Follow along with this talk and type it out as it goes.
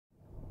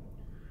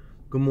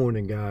Good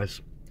morning,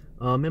 guys.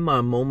 In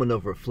my moment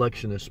of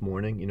reflection this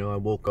morning, I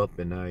woke up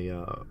and I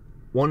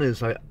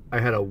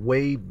had a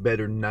way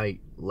better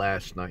night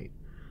last night.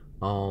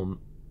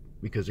 Um,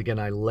 because again,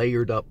 I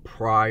layered up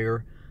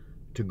prior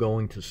to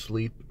going to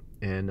sleep.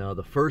 And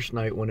the first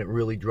night when it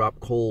really dropped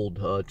cold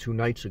 2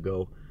 nights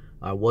ago,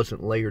 I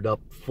wasn't layered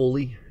up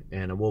fully,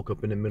 and I woke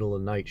up in the middle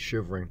of the night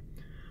shivering.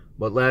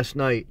 But last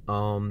night,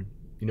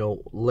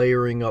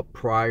 layering up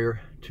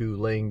prior to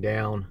laying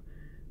down,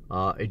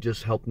 it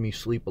just helped me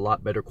sleep a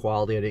lot better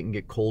quality. I didn't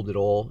get cold at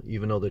all,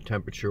 even though the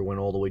temperature went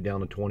all the way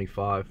down to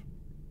 25.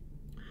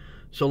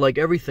 So like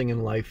everything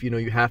in life,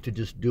 you have to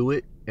just do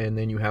it, and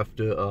then you have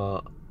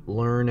to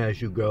learn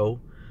as you go.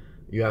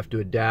 You have to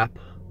adapt.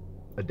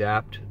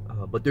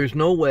 But there's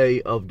no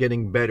way of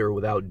getting better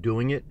without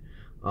doing it.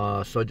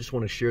 So I just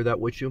want to share that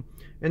with you.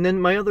 And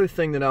then my other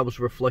thing that I was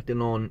reflecting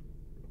on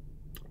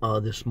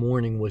this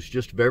morning was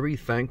just very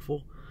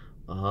thankful.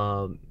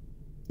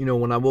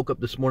 When I woke up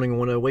this morning, and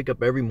when I wake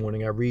up every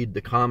morning, I read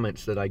the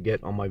comments that I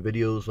get on my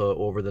videos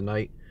over the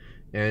night.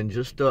 And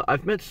just,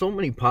 I've met so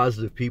many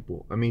positive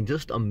people. I mean,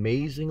 just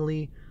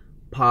amazingly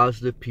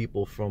positive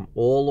people from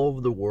all over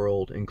the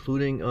world,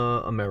 including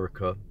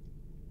America,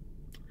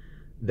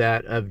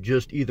 that have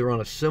just either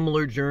on a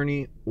similar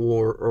journey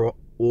or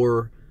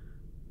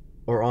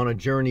on a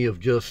journey of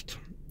just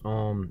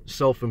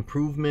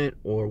self-improvement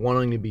or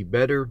wanting to be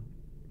better.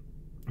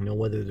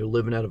 Whether they're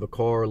living out of a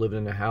car or living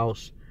in a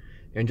house.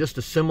 And just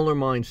a similar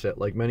mindset,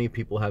 like many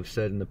people have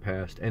said in the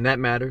past. And that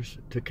matters,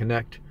 to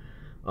connect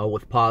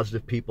with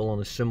positive people on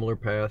a similar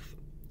path.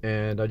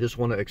 And I just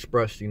want to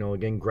express,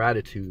 again,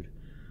 gratitude.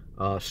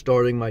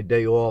 Starting my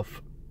day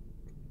off,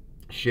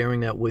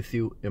 sharing that with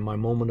you in my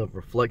moment of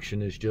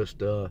reflection is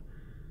just,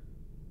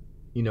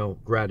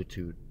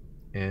 gratitude.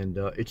 And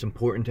it's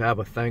important to have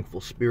a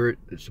thankful spirit.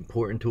 It's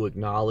important to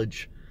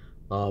acknowledge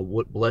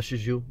what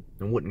blesses you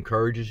and what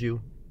encourages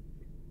you,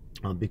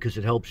 because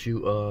it helps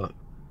you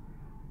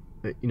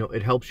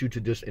it helps you to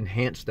just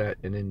enhance that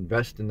and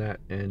invest in that,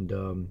 and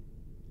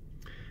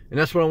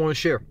that's what I want to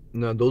share.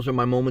 Now, those are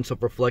my moments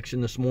of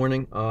reflection this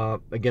morning.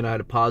 Again, I had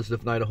a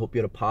positive night. I hope you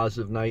had a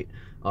positive night.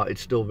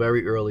 It's still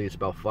very early. It's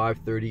about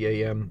 5:30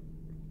 a.m.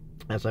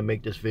 as I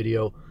make this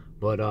video,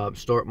 but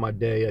start my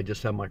day. I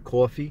just had my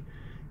coffee,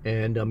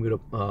 and I'm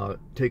gonna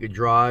take a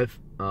drive.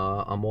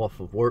 I'm off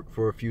of work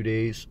for a few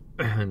days,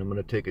 and I'm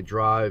gonna take a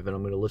drive, and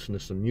I'm gonna listen to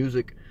some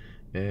music,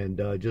 and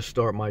just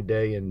start my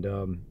day,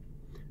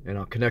 and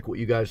I'll connect with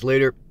you guys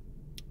later.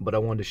 But I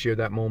wanted to share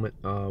that moment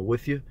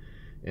with you,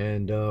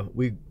 and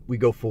we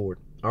go forward.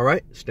 All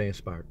right, stay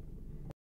inspired.